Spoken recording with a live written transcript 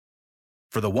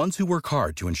For the ones who work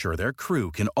hard to ensure their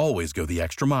crew can always go the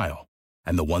extra mile,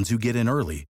 and the ones who get in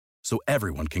early so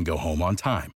everyone can go home on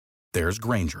time, there's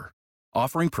Grainger,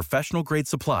 offering professional-grade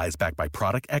supplies backed by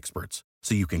product experts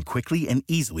so you can quickly and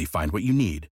easily find what you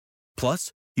need.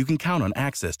 Plus, you can count on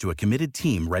access to a committed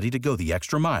team ready to go the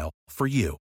extra mile for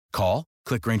you. Call,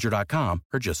 click Grainger.com,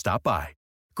 or just stop by.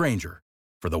 Grainger,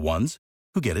 for the ones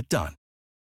who get it done.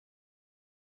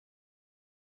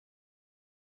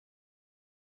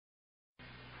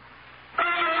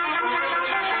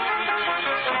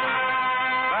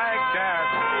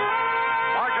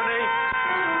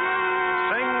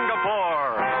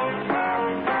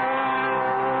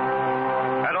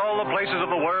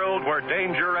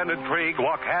 Danger and intrigue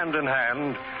walk hand in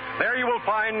hand. There you will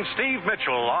find Steve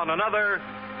Mitchell on another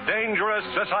dangerous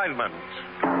assignment.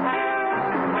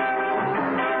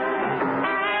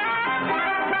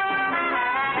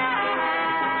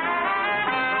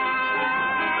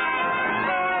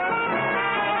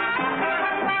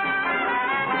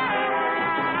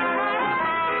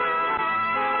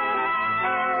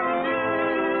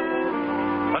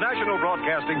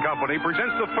 Broadcasting Company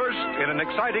presents the first in an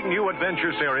exciting new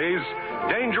adventure series,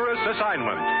 Dangerous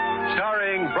Assignment,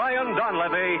 starring Brian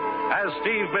Donlevy as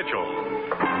Steve Mitchell.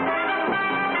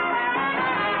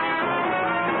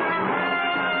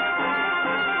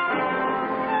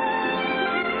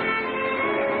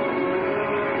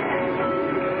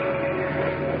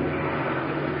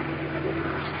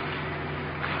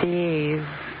 Steve.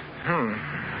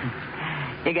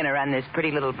 You're going to run this pretty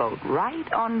little boat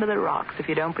right onto the rocks if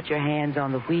you don't put your hands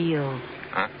on the wheel.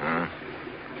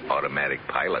 Automatic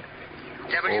pilot.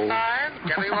 W5,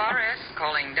 WRS,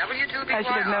 calling W2BYR. I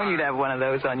should have known you'd have one of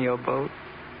those on your boat.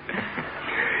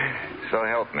 So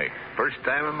help me. First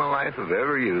time in my life I've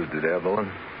ever used it, Evelyn.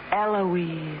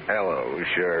 Eloise. Hello,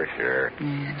 sure.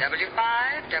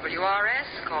 W5,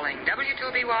 WRS, calling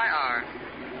W2BYR.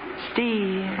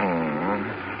 Steve.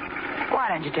 Why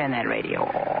don't you turn that radio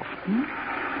off?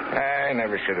 I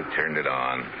never should have turned it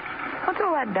on. What's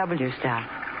all that W stuff?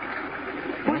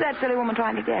 Who's that silly woman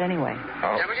trying to get, anyway?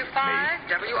 Oh, W5,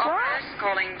 WRS,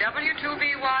 calling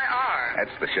W2BYR.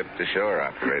 That's the ship-to-shore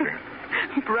operator.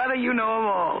 Brother, you know them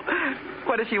all.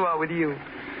 What does she want with you?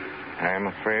 I'm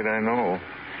afraid I know.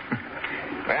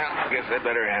 Well, I guess I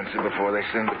better answer before they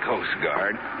send the Coast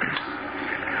Guard.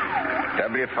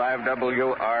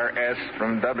 W5WRS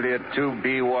from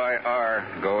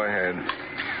W2BYR. Go ahead.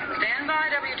 Stand by,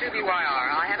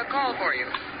 W2BYR. I have a call for you.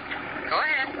 Go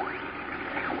ahead.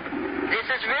 This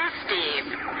is Ruth, Steve.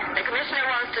 The commissioner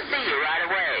wants to see you right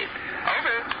away.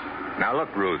 Over. Now,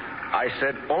 look, Ruth. I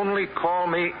said only call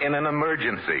me in an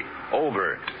emergency.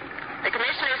 Over. The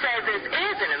commissioner says this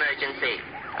is an emergency.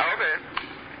 Over.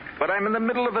 But I'm in the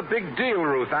middle of a big deal,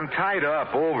 Ruth. I'm tied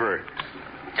up. Over.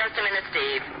 Just a minute,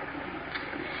 Steve.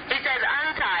 He says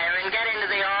untie her and get into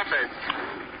the office.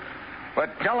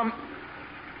 But tell him...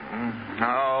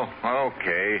 Oh,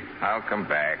 okay. I'll come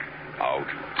back. Out.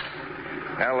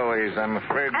 Eloise, I'm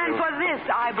afraid... And for this,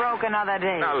 I broke another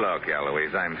day. Now, look,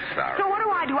 Eloise, I'm sorry. So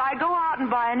what do? I go out and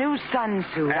buy a new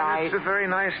sunsuit. And it's a very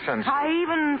nice sunsuit. I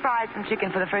even fried some chicken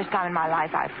for the first time in my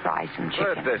life. I fried some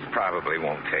chicken. But this probably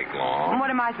won't take long. And what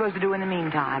am I supposed to do in the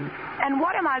meantime? And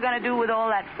what am I going to do with all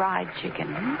that fried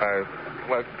chicken?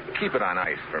 Well, keep it on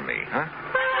ice for me, huh?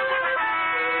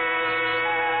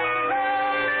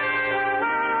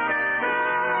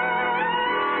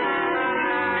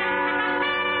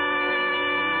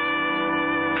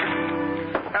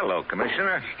 Hello,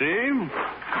 Commissioner. Steve,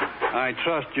 I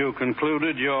trust you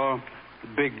concluded your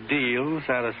big deal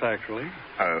satisfactorily.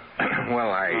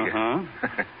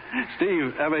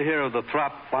 Steve, ever hear of the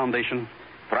Throp Foundation?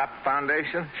 Throp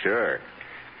Foundation? Sure.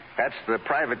 That's the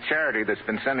private charity that's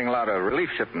been sending a lot of relief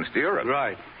shipments to Europe.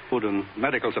 Right. Food and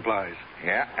medical supplies.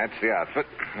 Yeah, that's the outfit.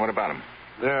 What about them?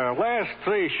 Their last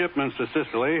 3 shipments to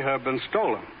Sicily have been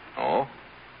stolen. Oh?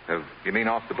 You mean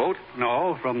off the boat?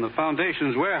 No, from the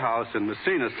Foundation's warehouse in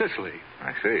Messina, Sicily.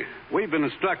 I see. We've been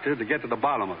instructed to get to the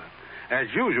bottom of it. As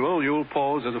usual, you'll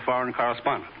pose as a foreign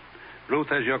correspondent. Ruth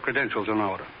has your credentials in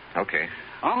order. Okay.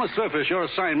 On the surface, your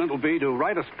assignment will be to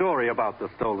write a story about the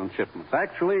stolen shipments.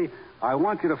 Actually, I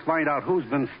want you to find out who's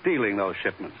been stealing those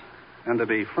shipments. And to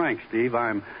be frank, Steve,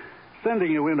 I'm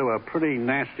sending you into a pretty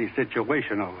nasty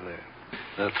situation over there.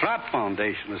 The Throp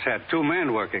Foundation has had 2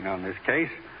 men working on this case.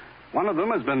 One of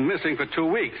them has been missing for 2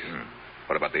 weeks.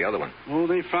 What about the other one? Oh,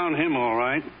 they found him all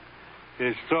right.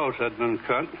 His throat had been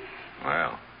cut.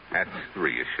 Well, that's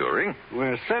reassuring.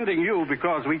 We're sending you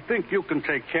because we think you can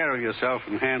take care of yourself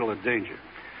and handle the danger.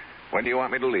 When do you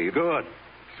want me to leave? Good.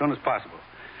 As soon as possible.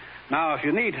 Now, if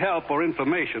you need help or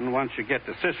information once you get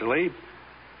to Sicily,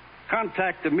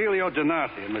 Contact Emilio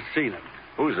Donati in Messina.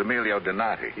 Who's Emilio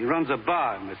Donati? He runs a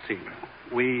bar in Messina.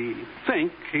 We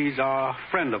think he's a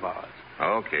friend of ours.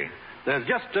 Okay. There's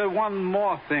just one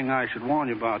more thing I should warn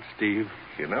you about, Steve.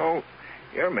 You know,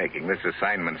 you're making this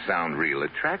assignment sound real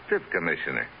attractive,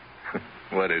 Commissioner.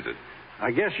 What is it?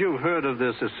 I guess you've heard of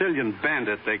the Sicilian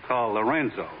bandit they call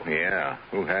Lorenzo. Yeah,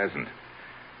 who hasn't?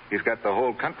 He's got the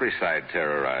whole countryside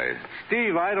terrorized.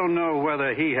 Steve, I don't know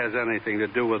whether he has anything to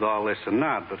do with all this or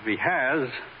not, but if he has,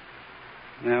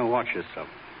 now watch yourself.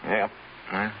 Yep.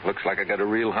 Looks like I got a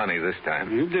real honey this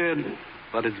time. You did.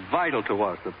 But it's vital to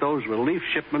us that those relief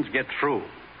shipments get through.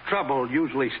 Trouble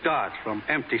usually starts from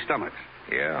empty stomachs.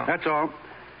 Yeah. That's all.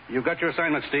 You got your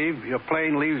assignment, Steve. Your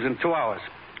plane leaves in 2 hours.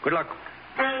 Good luck.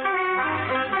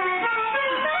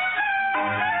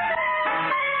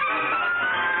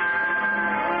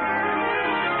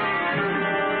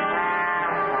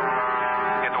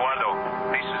 Eduardo,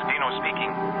 this is Dino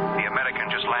speaking. The American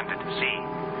just landed. See?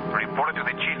 Report it to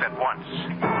the chief at once.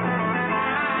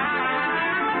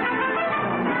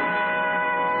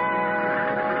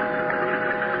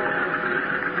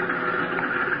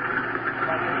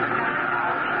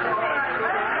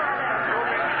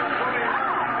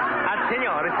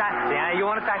 You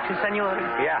want a taxi, senor?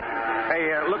 Yeah.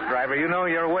 Hey, look, driver, you know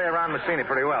your way around Messina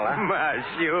pretty well, huh?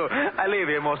 Sure. I live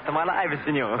here most of my life,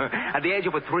 senor. At the age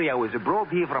of 3, I was brought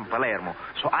here from Palermo.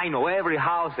 So I know every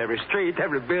house, every street,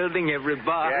 every building, every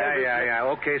bar.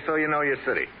 Yeah. Okay, so you know your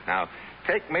city. Now,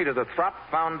 take me to the Throp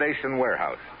Foundation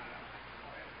warehouse.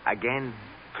 Again?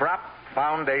 Throp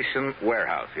Foundation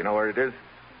warehouse. You know where it is?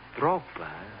 Throp?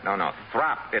 No.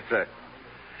 Throp. It's a...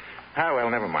 Ah, well,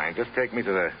 never mind. Just take me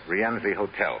to the Rienzi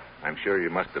Hotel. I'm sure you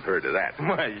must have heard of that.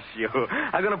 Why, sure.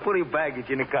 I'm going to put your baggage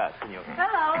in the car, senor.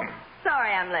 Hello.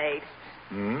 Sorry I'm late.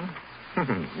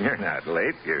 You're not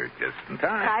late. You're just in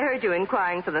time. I heard you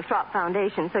inquiring for the Throp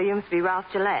Foundation, so you must be Ralph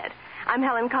Gillette. I'm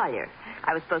Helen Collier.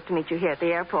 I was supposed to meet you here at the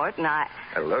airport, and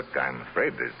Look, I'm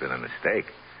afraid there's been a mistake.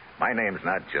 My name's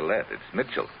not Gillette. It's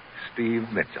Mitchell.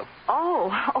 Steve Mitchell.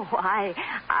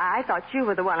 I thought you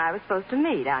were the one I was supposed to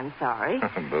meet. I'm sorry.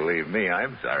 Believe me,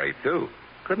 I'm sorry, too.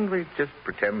 Couldn't we just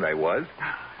pretend I was?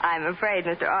 I'm afraid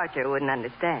Mr. Archer wouldn't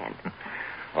understand.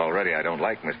 Already I don't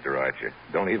like Mr. Archer.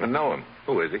 Don't even know him.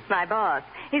 Who is he? My boss.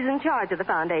 He's in charge of the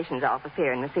Foundation's office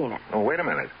here in Messina. Oh, wait a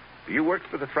minute. You worked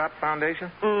for the Throp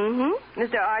Foundation? Mm-hmm.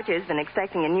 Mr. Archer's been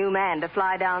expecting a new man to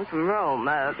fly down from Rome,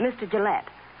 Mr. Gillette.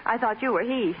 I thought you were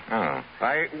he. Oh.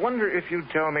 I wonder if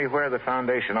you'd tell me where the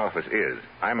Foundation office is.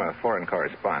 I'm a foreign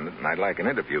correspondent, and I'd like an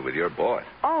interview with your boss.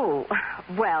 Oh,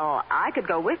 well, I could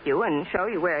go with you and show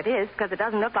you where it is, because it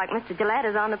doesn't look like Mr. Gillette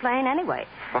is on the plane anyway.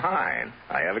 Fine.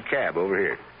 I have a cab over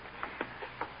here.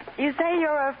 You say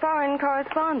you're a foreign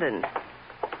correspondent.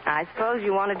 I suppose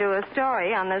you want to do a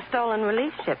story on the stolen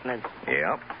relief shipments.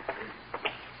 Yep.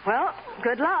 Well,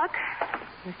 good luck.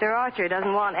 Mr. Archer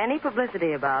doesn't want any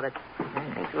publicity about it.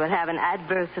 Thinks it would have an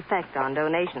adverse effect on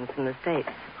donations from the States.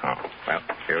 Oh, well,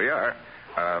 here we are.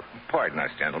 Pardon us,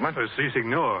 gentlemen. Si,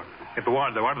 signor.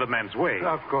 Eduardo, out of the man's way.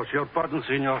 Of course, your pardon,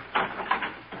 senor.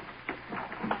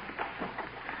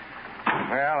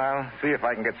 Well, I'll see if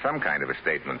I can get some kind of a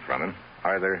statement from him.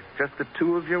 Are there just the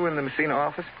two of you in the Messina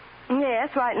office? Yes,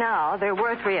 right now. There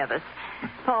were 3 of us.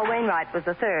 Paul Wainwright was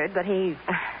the third, but he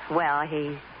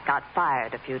got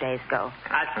fired a few days ago.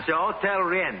 At the Hotel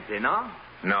Rienzi, no?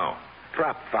 No.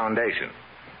 Throp Foundation.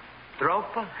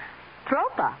 Tropa?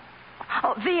 Tropa?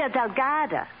 Oh, Via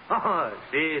Delgada. Oh,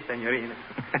 si, senorina.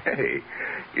 Hey,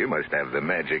 you must have the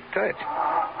magic touch.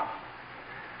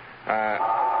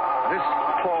 This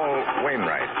Paul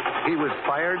Wainwright, he was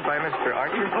fired by Mr.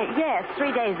 Archer? Yes,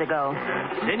 3 days ago.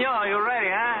 Senor, you ready,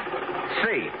 huh?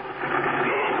 See.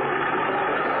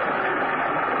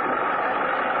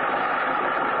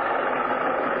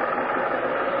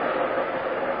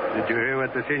 Did you hear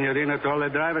what the signorina told the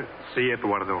driver? Si,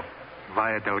 Eduardo.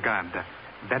 Via Delgada.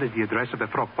 That is the address of the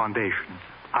Throp Foundation.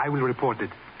 I will report it.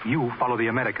 You follow the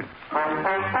Americans.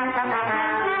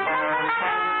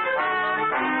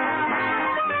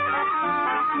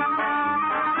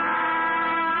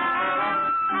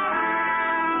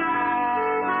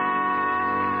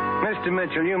 Mr.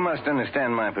 Mitchell, you must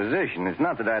understand my position. It's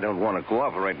not that I don't want to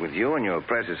cooperate with you and your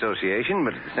press association,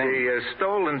 but at the same... The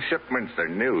stolen shipments are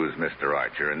news, Mr.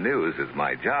 Archer, and news is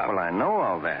my job. Well, I know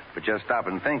all that, but just stop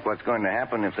and think what's going to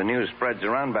happen if the news spreads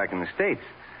around back in the States.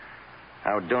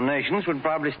 Our donations would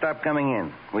probably stop coming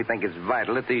in. We think it's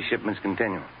vital that these shipments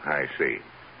continue. I see.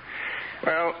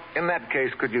 Well, in that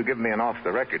case, could you give me an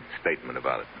off-the-record statement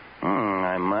about it?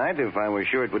 I might, if I were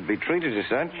sure it would be treated as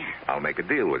such. I'll make a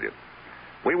deal with you.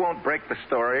 We won't break the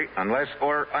story unless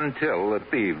or until the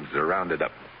thieves are rounded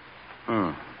up.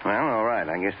 Well, all right.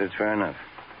 I guess that's fair enough.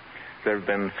 There have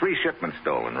been 3 shipments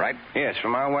stolen, right? Yes,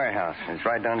 from our warehouse. It's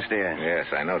right downstairs. Yes,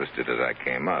 I noticed it as I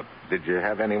came up. Did you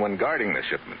have anyone guarding the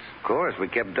shipments? Of course, we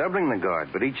kept doubling the guard,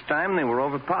 but each time they were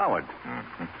overpowered.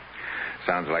 Mm-hmm.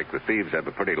 Sounds like the thieves have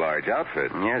a pretty large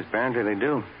outfit. Yes, apparently they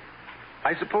do.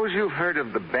 I suppose you've heard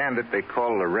of the bandit they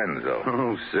call Lorenzo.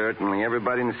 Oh, certainly.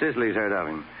 Everybody in Sicily's heard of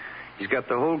him. He's got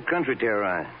the whole country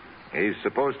terrorized. He's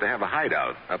supposed to have a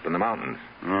hideout up in the mountains.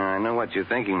 I know what you're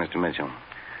thinking, Mr. Mitchell.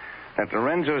 That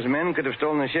Lorenzo's men could have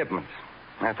stolen the shipments.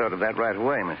 I thought of that right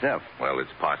away myself. Well,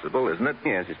 it's possible, isn't it?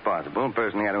 Yes, it's possible.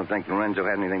 Personally, I don't think Lorenzo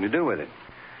had anything to do with it.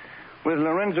 With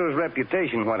Lorenzo's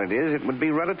reputation what it is, it would be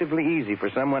relatively easy for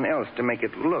someone else to make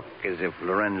it look as if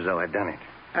Lorenzo had done it.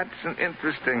 That's an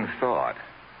interesting thought.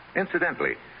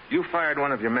 Incidentally, you fired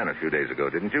one of your men a few days ago,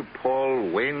 didn't you? Paul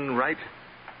Wainwright?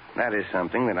 That is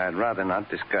something that I'd rather not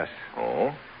discuss. Oh?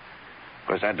 Of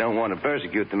course, I don't want to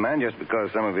persecute the man just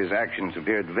because some of his actions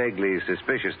appeared vaguely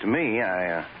suspicious to me.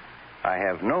 I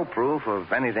have no proof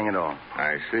of anything at all.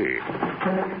 I see.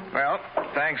 Well,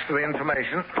 thanks for the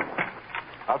information.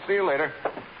 I'll see you later.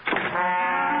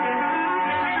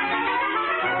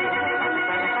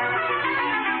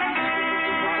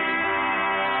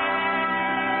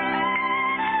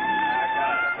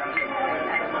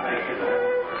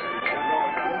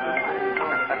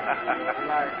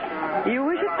 You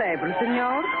wish a table,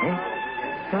 senor?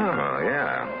 Oh,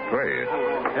 yeah. Please.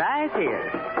 Right here.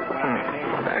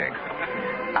 Thanks.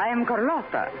 I am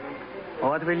Carlotta.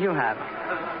 What will you have?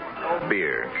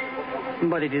 Beer.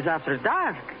 But it is after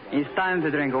dark. It's time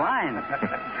to drink wine.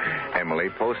 Emily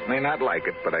Post may not like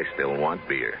it, but I still want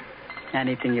beer.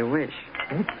 Anything you wish.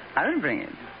 I will bring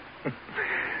it.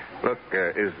 Look,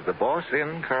 is the boss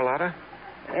in, Carlotta?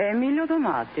 Emilio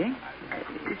Donati.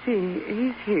 See,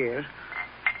 he's here.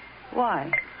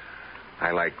 Why?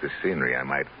 I like the scenery. I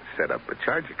might set up a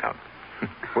charge account.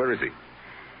 Where is he?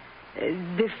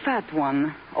 The fat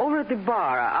one. Over at the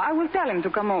bar. I will tell him to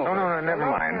come over. No,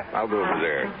 never mind. I'll go over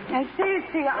there.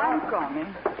 See, I'm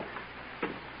coming.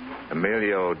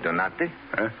 Emilio Donati?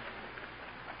 Huh?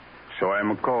 So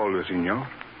I'm called, senor?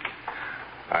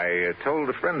 I told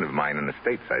a friend of mine in the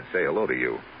States I'd say hello to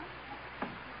you.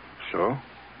 So?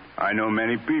 I know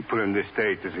many people in the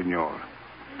States, senor.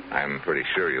 I'm pretty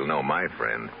sure you'll know my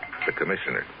friend, the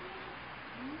commissioner.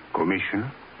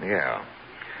 Commissioner? Yeah.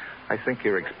 I think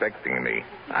you're expecting me.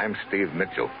 I'm Steve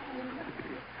Mitchell.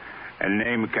 A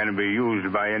name can be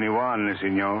used by anyone,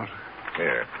 senor.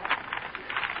 Here.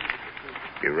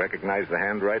 You recognize the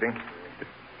handwriting?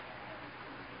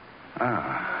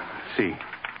 See.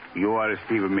 You are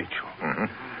Steve Mitchell. Mm-hmm.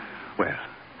 Well,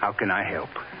 how can I help?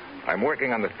 I'm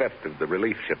working on the theft of the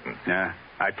relief shipment. Yeah,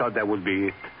 I thought that would be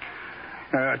it.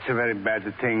 It's a very bad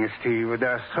thing, Steve.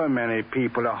 There are so many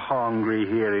people are hungry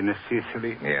here in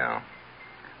Sicily. Yeah.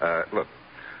 Look,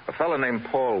 a fellow named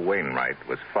Paul Wainwright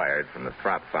was fired from the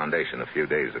Throp Foundation a few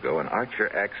days ago, and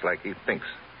Archer acts like he thinks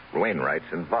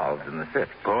Wainwright's involved in the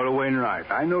theft. Paul Wainwright.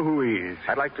 I know who he is.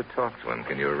 I'd like to talk to him.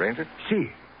 Can you arrange it?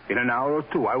 See. In an hour or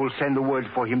two, I will send a word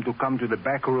for him to come to the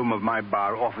back room of my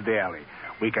bar off the alley.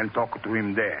 We can talk to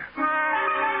him there.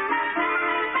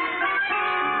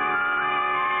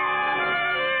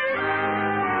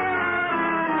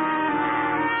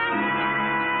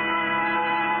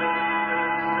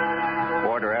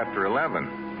 Quarter after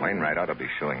 11. Wainwright ought to be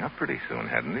showing up pretty soon,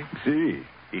 hadn't he? See,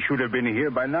 he should have been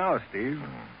here by now, Steve.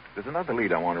 There's another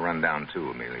lead I want to run down, too,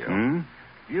 Emilio.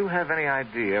 Do you have any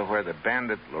idea where the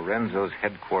bandit Lorenzo's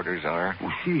headquarters are?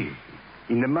 Oh, see,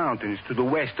 in the mountains to the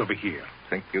west over here.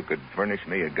 Think you could furnish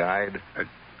me a guide?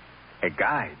 A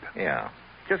guide? Yeah.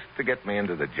 Just to get me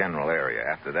into the general area.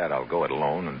 After that, I'll go it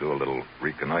alone and do a little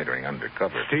reconnoitering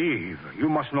undercover. Steve, you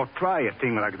must not try a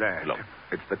thing like that. Look,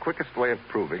 it's the quickest way of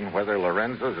proving whether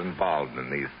Lorenzo's involved in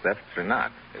these thefts or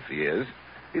not. If he is,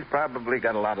 he's probably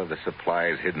got a lot of the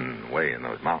supplies hidden away in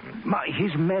those mountains.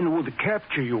 His men would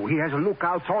capture you. He has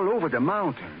lookouts all over the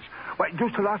mountains. Why,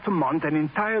 just last month, an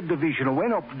entire division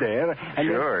went up there and...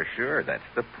 Sure. That's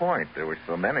the point. There were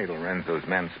so many Lorenzo's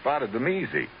men spotted them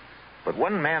easy. But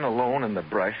one man alone in the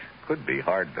brush could be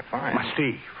hard to find.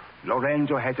 Steve,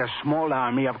 Lorenzo has a small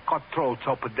army of cutthroats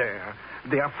up there.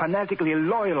 They are fanatically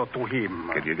loyal to him.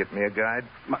 Could you get me a guide?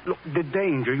 Look, the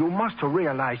danger. You must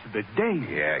realize the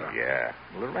danger. Yeah.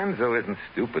 Lorenzo isn't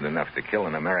stupid enough to kill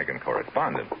an American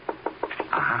correspondent.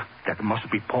 That must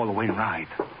be Paul Wainwright.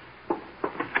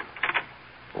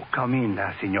 Oh, come in,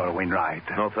 Senor Wainwright.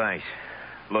 No, thanks.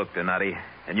 Look, Donati,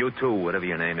 and you too, whatever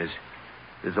your name is,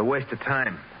 there's a waste of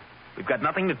time. We've got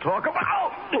nothing to talk about.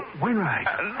 Oh, Wainwright.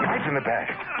 Lights in the back.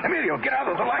 Emilio, get out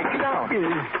of the light. Get down.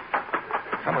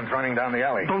 Someone's running down the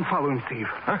alley. Don't follow him, Steve.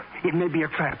 Huh? It may be a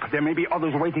trap. There may be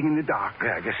others waiting in the dark.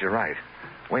 Yeah, I guess you're right.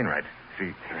 Wainwright,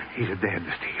 see... He's dead,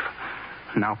 Steve.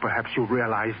 Now perhaps you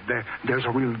realize that there's a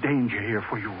real danger here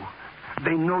for you.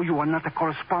 They know you are not a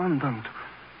correspondent.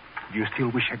 Do you still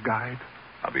wish a guide?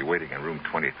 I'll be waiting in room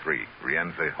 23,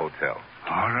 Rienzi Hotel.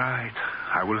 All right.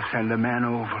 I will send a man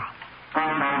over.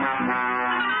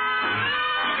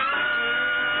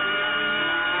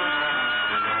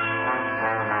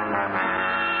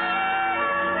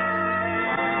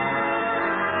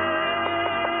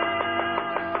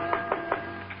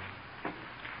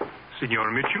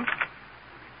 Signor Mitchell?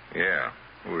 Yeah.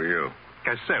 Who are you?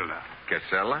 Casella.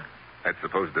 Casella? That's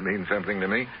supposed to mean something to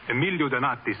me? Emilio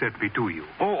Donati sent me to you.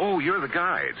 Oh, you're the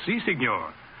guide. Si,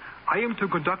 signor. I am to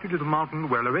conduct you to the mountain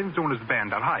where Lorenzo and his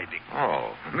band are hiding.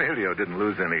 Oh, Emilio didn't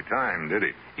lose any time, did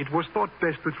he? It was thought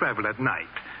best to travel at night,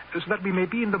 so that we may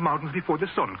be in the mountains before the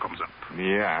sun comes up.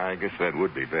 Yeah, I guess that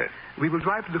would be best. We will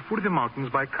drive to the foot of the mountains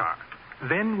by car.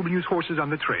 Then we will use horses on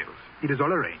the trails. It is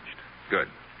all arranged. Good.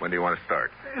 When do you want to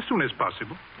start? As soon as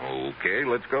possible. Okay,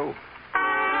 let's go.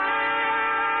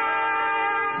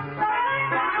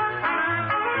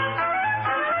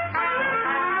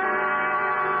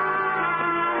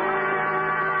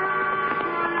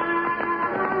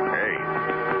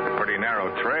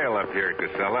 Trail up here,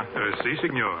 Casella. Si,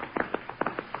 signor.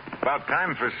 About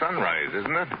time for sunrise,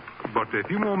 isn't it? But a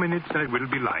few more minutes and it will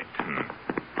be light.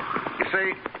 You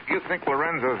say, you think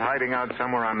Lorenzo's hiding out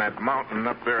somewhere on that mountain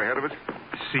up there ahead of us?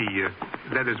 Si,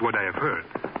 that is what I have heard.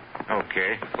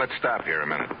 Okay, let's stop here a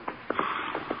minute.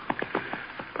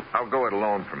 I'll go it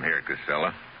alone from here,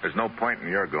 Casella. There's no point in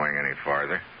your going any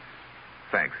farther.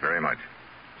 Thanks very much.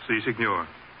 Si, signor.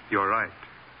 You're right.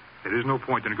 There is no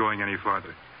point in going any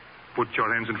farther. Put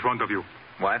your hands in front of you.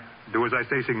 What? Do as I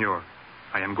say, senor.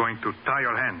 I am going to tie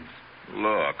your hands.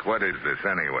 Look, what is this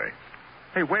anyway?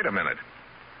 Hey, wait a minute.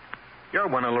 You're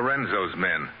one of Lorenzo's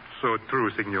men. So true,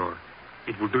 senor.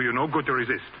 It will do you no good to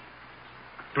resist.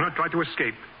 Do not try to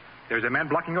escape. There's a man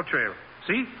blocking your trail.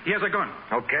 See? He has a gun.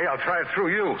 Okay, I'll try it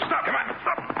through you. Stop! Come on,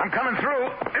 stop! I'm coming through.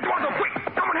 Eduardo, quick!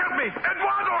 Someone help me!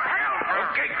 Eduardo, help!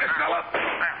 Okay, Casella.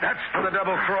 That's for the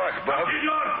double cross, Bub.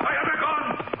 Senor, I have a gun!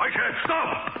 I said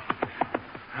stop!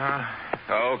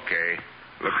 Okay.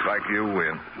 Looks like you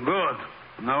win. Good.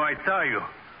 Now I tie you.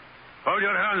 Hold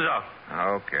your hands up.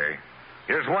 Okay.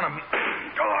 Here's one of them.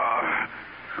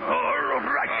 All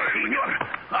right, senor.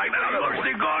 I will use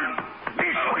the gun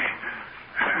this way.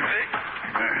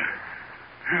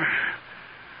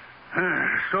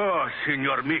 So,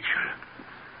 Senor Mitchell.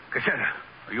 Casella,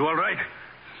 are you all right?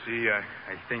 See, I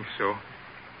think so.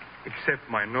 Except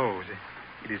my nose.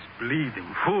 It is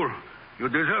bleeding. Fool. You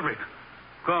deserve it.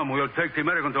 Come, we'll take the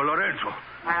American to Lorenzo.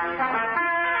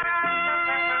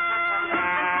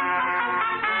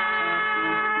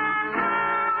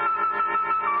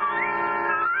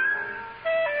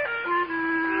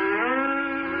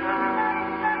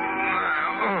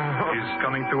 He's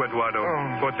coming to Eduardo.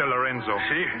 Hotel Lorenzo.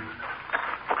 See?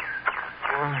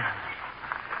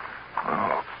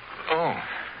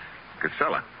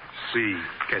 Casella. Si,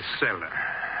 Casella.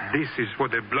 This is for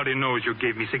the bloody nose you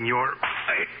gave me, senor.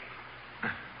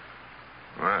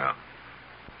 Well,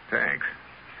 thanks.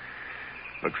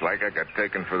 Looks like I got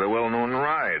taken for the well-known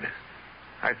ride.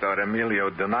 I thought Emilio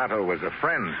Donato was a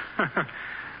friend.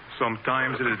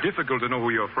 Sometimes it is difficult to know who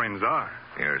your friends are.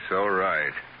 You're so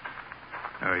right.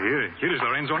 Here is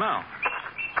Lorenzo now.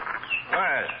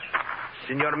 Well,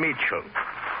 Senor Mitchell,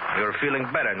 you're feeling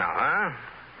better now, huh?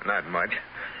 Not much.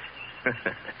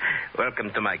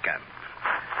 Welcome to my camp.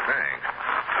 Thanks.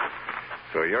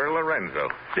 So you're Lorenzo?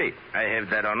 See, I have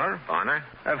that honor. Honor?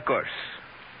 Of course.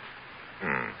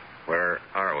 Where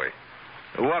are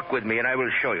we? Walk with me and I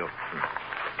will show you.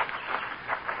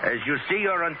 As you see,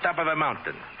 you're on top of a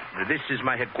mountain. This is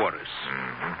my headquarters.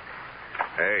 Mm-hmm.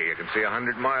 Hey, you can see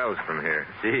 100 miles from here.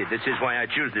 See, this is why I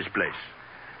choose this place.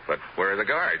 But where are the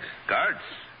guards? Guards?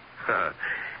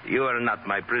 You are not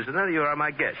my prisoner. You are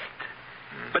my guest.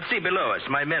 But see below us,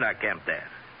 my men are camped there.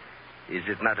 Is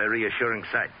it not a reassuring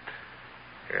sight?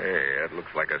 Hey, that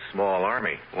looks like a small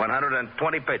army.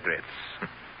 120 patriots.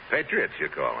 Patriots, you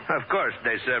call them? Of course,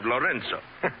 they serve Lorenzo.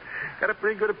 Got a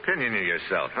pretty good opinion of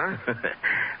yourself, huh?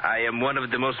 I am one of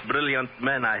the most brilliant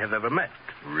men I have ever met.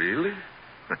 Really?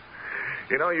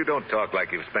 You know, you don't talk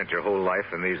like you've spent your whole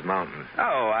life in these mountains.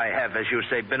 Oh, I have, as you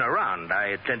say, been around. I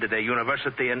attended a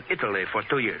university in Italy for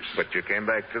 2 years. But you came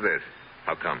back to this.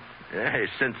 How come? A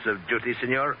sense of duty,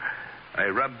 senor. I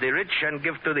rob the rich and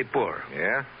give to the poor.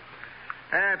 Yeah?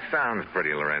 That sounds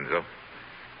pretty, Lorenzo.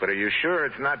 But are you sure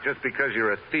it's not just because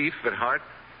you're a thief at heart?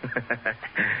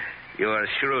 You are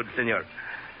shrewd, senor.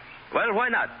 Well, why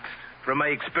not? From my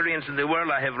experience in the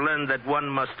world, I have learned that one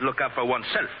must look out for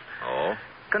oneself. Oh?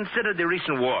 Consider the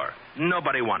recent war.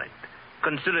 Nobody won it.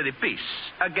 Consider the peace.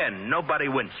 Again, nobody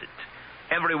wins it.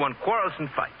 Everyone quarrels and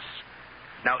fights.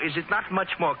 Now, is it not much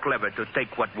more clever to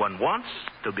take what one wants,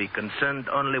 to be concerned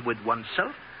only with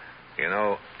oneself? You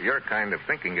know, your kind of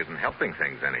thinking isn't helping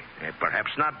things any.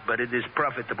 Perhaps not, but it is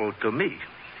profitable to me.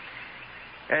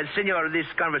 Senor, this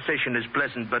conversation is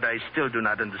pleasant, but I still do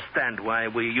not understand why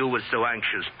you were so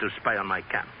anxious to spy on my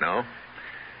camp. No?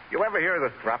 You ever hear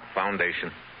of the Throp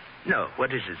Foundation? No.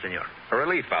 What is it, senor? A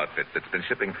relief outfit that's been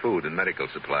shipping food and medical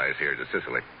supplies here to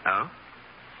Sicily. Oh?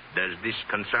 Does this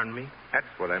concern me? That's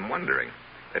what I'm wondering.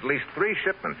 At least 3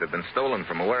 shipments have been stolen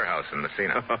from a warehouse in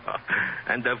Messina.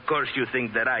 And of course you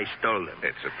think that I stole them.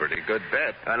 It's a pretty good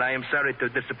bet. Well, I am sorry to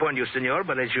disappoint you, senor,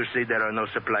 but as you see, there are no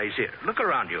supplies here. Look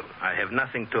around you. I have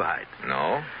nothing to hide.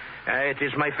 No? It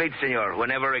is my fate, senor.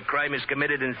 Whenever a crime is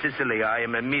committed in Sicily, I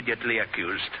am immediately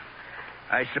accused.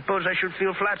 I suppose I should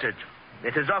feel flattered.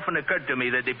 It has often occurred to me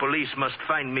that the police must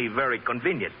find me very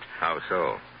convenient. How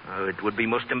so? It would be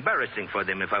most embarrassing for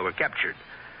them if I were captured.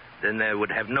 Then they would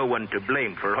have no one to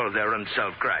blame for all their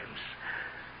unsolved crimes.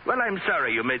 Well, I'm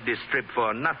sorry you made this trip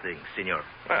for nothing, senor.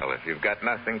 Well, if you've got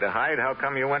nothing to hide, how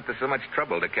come you went to so much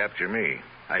trouble to capture me?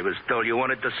 I was told you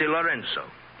wanted to see Lorenzo,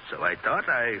 so I thought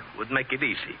I would make it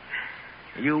easy.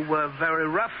 You were very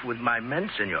rough with my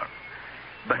men, senor.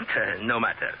 But no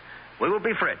matter. We will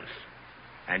be friends.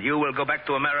 And you will go back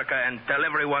to America and tell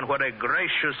everyone what a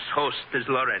gracious host is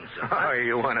Lorenzo. Oh,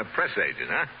 you want a press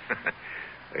agent, huh?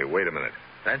 Hey, wait a minute.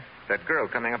 That girl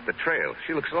coming up the trail,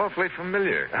 she looks awfully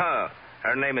familiar. Oh,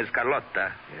 her name is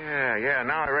Carlotta. Yeah,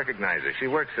 now I recognize her. She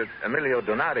works at Emilio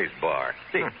Donati's bar.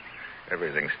 See?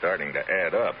 Everything's starting to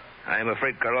add up. I am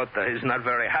afraid Carlotta is not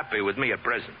very happy with me at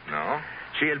present. No?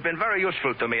 She has been very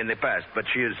useful to me in the past, but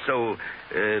she is so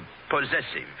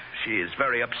possessive. She is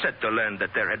very upset to learn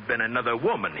that there had been another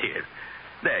woman here.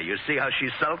 There, you see how she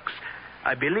sulks?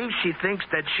 I believe she thinks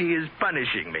that she is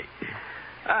punishing me.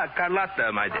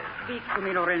 Carlotta, my dear. Speak to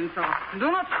me, Lorenzo.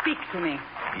 Do not speak to me.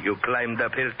 You climbed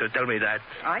up here to tell me that?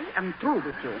 I am true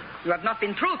with you. You have not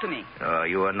been true to me. Oh,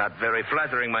 you are not very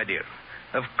flattering, my dear.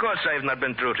 Of course I have not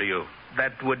been true to you.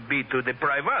 That would be to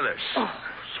deprive others. Oh,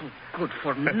 so good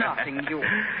for nothing, you.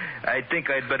 I think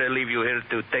I'd better leave you here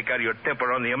to take out your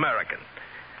temper on the American.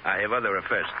 I have other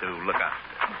affairs to look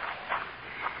after.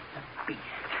 Beast.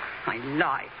 I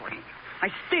lie for him. I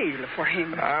steal for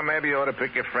him. Maybe you ought to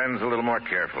pick your friends a little more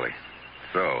carefully.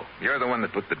 So, you're the one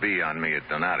that put the bee on me at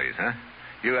Donati's, huh?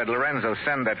 You had Lorenzo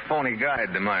send that phony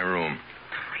guide to my room.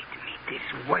 Treat me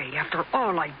this way after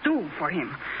all I do for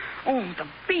him. Oh, the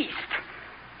beast.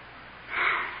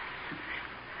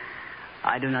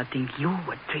 I do not think you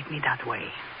would treat me that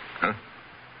way. Huh?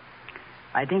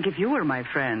 I think if you were my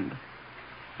friend,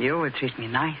 you would treat me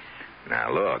nice.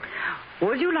 Now, look.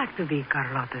 Would you like to be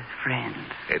Carlotta's friend?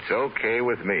 It's okay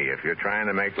with me if you're trying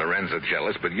to make Lorenzo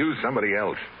jealous, but use somebody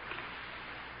else.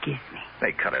 Kiss me.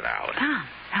 They cut it out.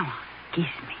 Come on. Kiss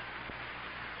me.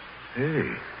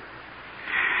 Hey.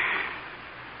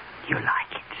 You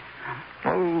like it, huh?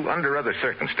 Oh, under other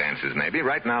circumstances, maybe.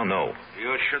 Right now, no.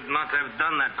 You should not have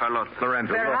done that, Carlotta.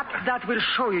 Lorenzo, perhaps that will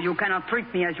show you cannot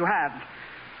treat me as you have.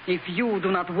 If you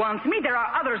do not want me, there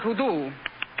are others who do.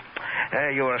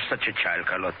 You are such a child,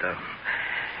 Carlotta.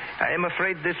 I am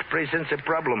afraid this presents a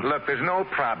problem. Look, there's no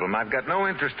problem. I've got no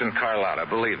interest in Carlotta,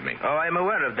 believe me. Oh, I'm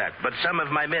aware of that. But some of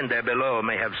my men there below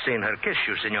may have seen her kiss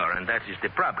you, senor, and that is the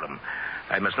problem.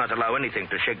 I must not allow anything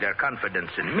to shake their confidence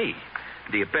in me.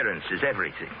 The appearance is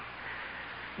everything.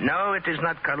 No, it is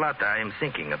not Carlotta I am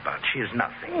thinking about. She is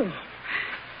nothing. Oh,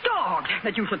 dog,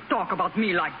 that you should talk about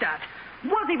me like that.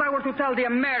 What if I were to tell the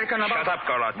American about... Shut up,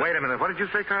 Carlotta. Wait a minute. What did you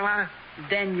say, Carlotta?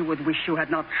 Then you would wish you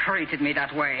had not treated me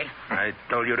that way. I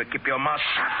told you to keep your mouth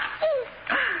shut. Oh.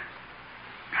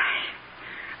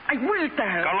 I will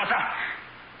tell. Carlotta!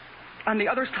 On the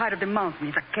other side of the mountain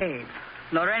is a cave.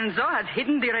 Lorenzo has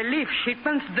hidden the relief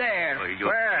shipments there. Oh,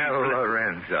 well,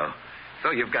 Lorenzo.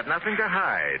 So you've got nothing to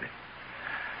hide.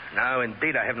 No,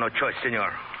 indeed, I have no choice,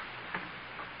 senor.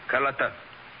 Carlotta,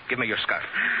 give me your scarf.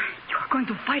 You are going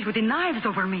to fight with the knives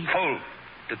over me. Fool!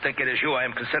 To think it is you I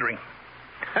am considering.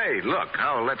 Hey, look,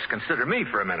 now let's consider me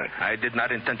for a minute. I did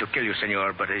not intend to kill you,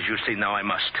 senor, but as you see now, I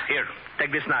must. Here,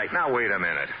 take this knife. Now, wait a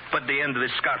minute. Put the end of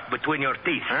this scarf between your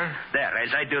teeth. Huh? There,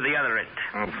 as I do the other end.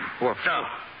 Oh, woof. So,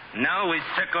 now we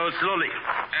circle slowly.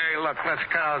 Hey, look, let's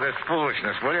cut out this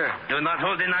foolishness, will you? Do not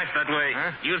hold the knife that way.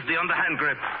 Huh? Use the underhand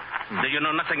grip. Do you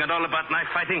know nothing at all about knife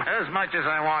fighting? As much as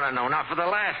I want to know. Now, for the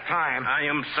last time. I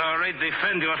am sorry.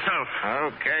 Defend yourself.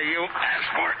 Okay, you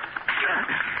asked for it.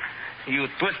 You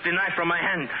twist the knife from my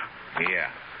hand. Yeah.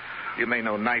 You may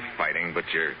know knife fighting, but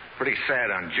you're pretty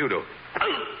sad on judo.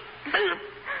 Oh,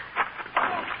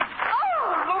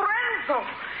 Lorenzo!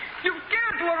 You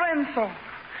killed Lorenzo!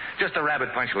 Just a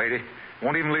rabbit punch, lady.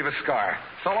 Won't even leave a scar.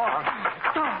 So long.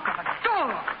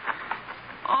 Todo.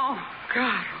 Oh,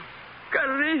 caro.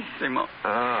 Carissimo.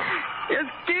 Oh. He has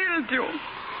killed you.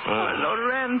 Oh,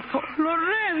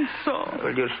 Lorenzo.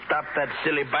 Will you stop that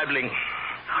silly babbling?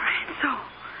 Lorenzo,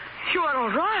 you are all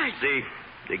right. See?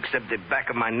 Except the back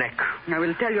of my neck. I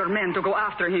will tell your men to go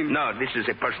after him. No, this is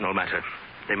a personal matter.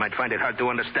 They might find it hard to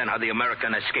understand how the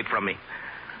American escaped from me.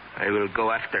 I will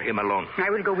go after him alone. I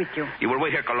will go with you. You will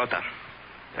wait here, Carlotta.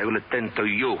 I will attend to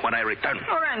you when I return.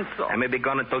 Lorenzo. I may be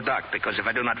gone until dark, because if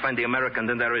I do not find the American,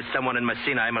 then there is someone in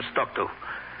Messina I must talk to.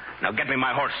 Now get me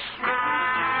my horse.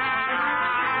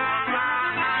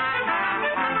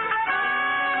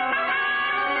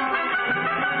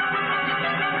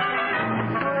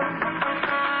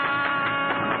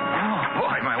 Oh,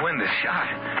 boy, my wind is shot.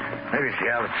 Maybe it's the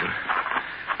altitude.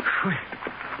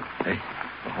 Hey,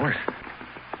 a horse.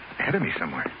 Ahead of me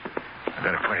somewhere. I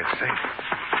better play it safe.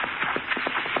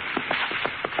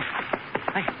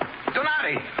 Hey,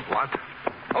 Donati! What?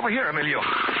 Over here, Emilio.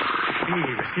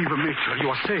 Steve Mitchell, you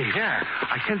are safe. Yeah.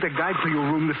 I sent a guide to your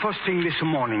room the first thing this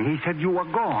morning. He said you were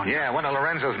gone. Yeah, one of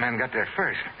Lorenzo's men got there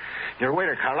first. Your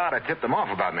waiter, Carlotta, tipped them off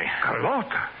about me.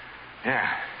 Carlotta? Yeah.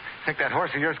 Think that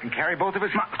horse of yours can carry both of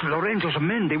us? Lorenzo's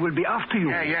men, they will be after you.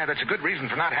 Yeah, that's a good reason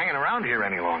for not hanging around here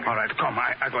any longer. All right, come.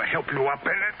 I'm going to help you up.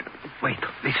 Wait,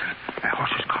 listen. That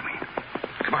horse is coming.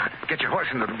 Come on, get your horse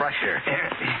into the brush here.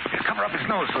 Cover up his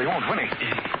nose so he won't whinny.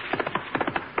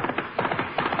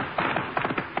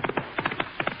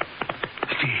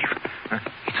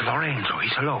 It's Lorenzo.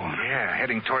 He's alone. Yeah,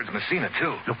 heading towards Messina,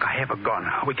 too. Look, I have a gun.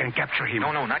 We can capture him.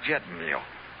 No, not yet, Emilio.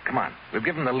 Come on. We'll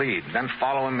give him the lead, then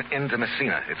follow him into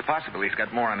Messina. It's possible he's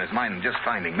got more on his mind than just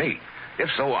finding me. If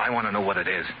so, I want to know what it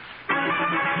is.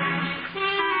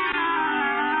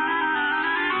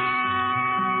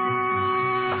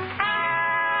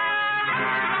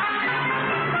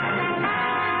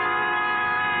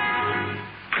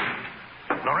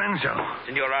 Lorenzo.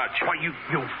 Senor Archer. Why, you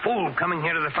fool coming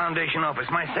here to the Foundation office.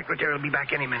 My secretary will be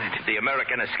back any minute. The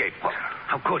American escaped. Well,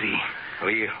 how could he?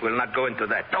 We will not go into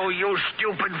that. Oh, you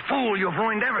stupid fool. You've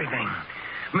ruined everything.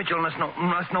 Mitchell must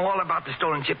know all about the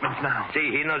stolen shipments now.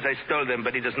 See, he knows I stole them,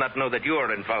 but he does not know that you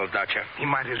are involved, Archer. He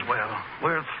might as well.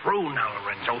 We're through now,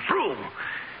 Lorenzo. Through.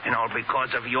 And all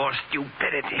because of your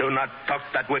stupidity. Do not talk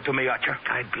that way to me, Archer.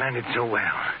 I planned it so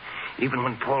well. Even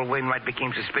when Paul Wainwright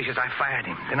became suspicious, I fired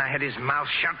him. Then I had his mouth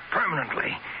shut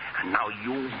permanently. And now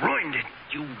you've ruined it,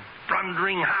 you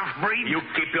blundering half-breed. You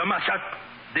keep your mouth shut.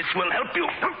 This will help you.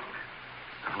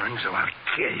 Lorenzo, I'll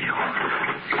kill you.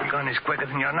 Your gun is quicker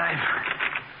than your knife.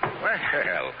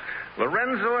 Well,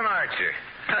 Lorenzo and Archer.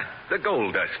 The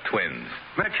Gold Dust twins.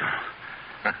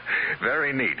 Mitchell.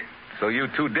 Very neat. So you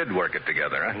two did work it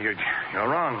together, huh? You're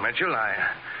wrong, Mitchell.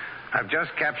 I've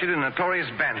just captured a notorious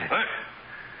bandit. What?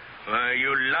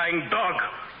 You lying dog.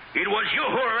 It was you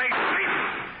who raped me.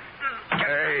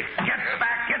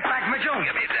 Get back, Mitchell.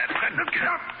 Give me that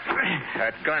gun.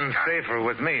 That gun's safer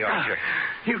with me, Archer.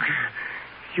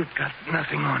 You've got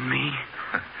nothing on me.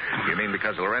 You mean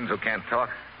because Lorenzo can't talk?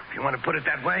 If you want to put it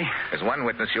that way. There's one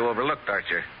witness you overlooked,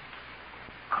 Archer.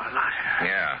 Carlotta.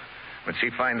 Yeah. When she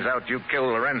finds out you killed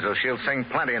Lorenzo, she'll sing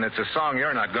plenty, and it's a song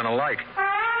you're not going to like.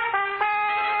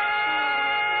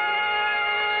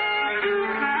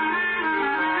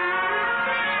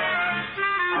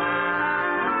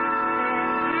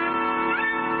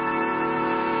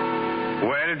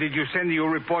 Well, did you send your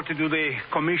report to the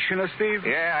commissioner, Steve?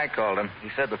 Yeah, I called him. He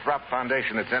said the Throp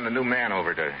Foundation had sent a new man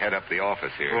over to head up the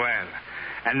office here. Well,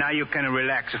 and now you can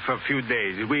relax for a few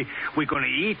days. We're going to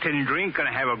eat and drink and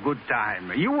have a good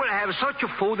time. You will have such a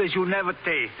food as you never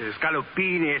tasted.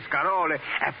 Scallopini, escarole,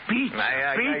 a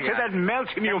pizza that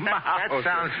melts in your mouth. That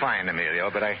sounds fine, Emilio,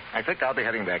 but I think I'll be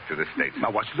heading back to the States.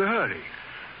 Now, what's the hurry?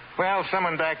 Well,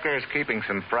 someone back there is keeping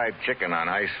some fried chicken on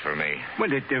ice for me.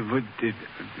 Well,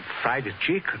 fried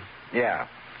chicken? Yeah.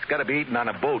 It's got to be eaten on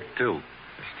a boat, too.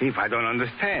 Steve, I don't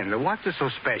understand. What is so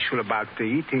special about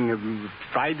eating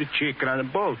fried chicken on a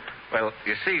boat? Well,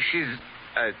 you see, she's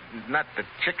not the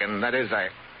chicken. That is,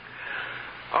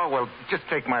 Oh, well, just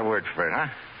take my word for it, huh?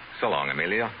 So long,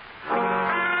 Emilio.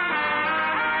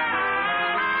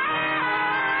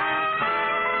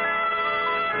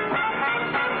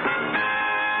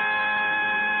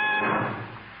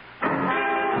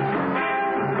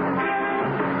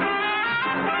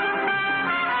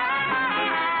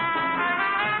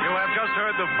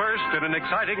 The first in an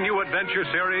exciting new adventure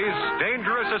series,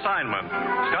 Dangerous Assignment,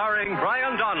 starring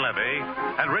Brian Donlevy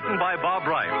and written by Bob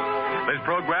Wright. This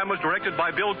program was directed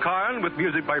by Bill Karn with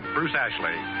music by Bruce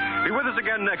Ashley. Be with us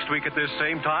again next week at this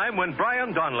same time when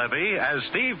Brian Donlevy, as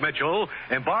Steve Mitchell,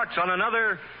 embarks on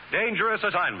another Dangerous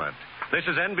Assignment. This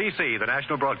is NBC, the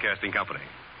National Broadcasting Company.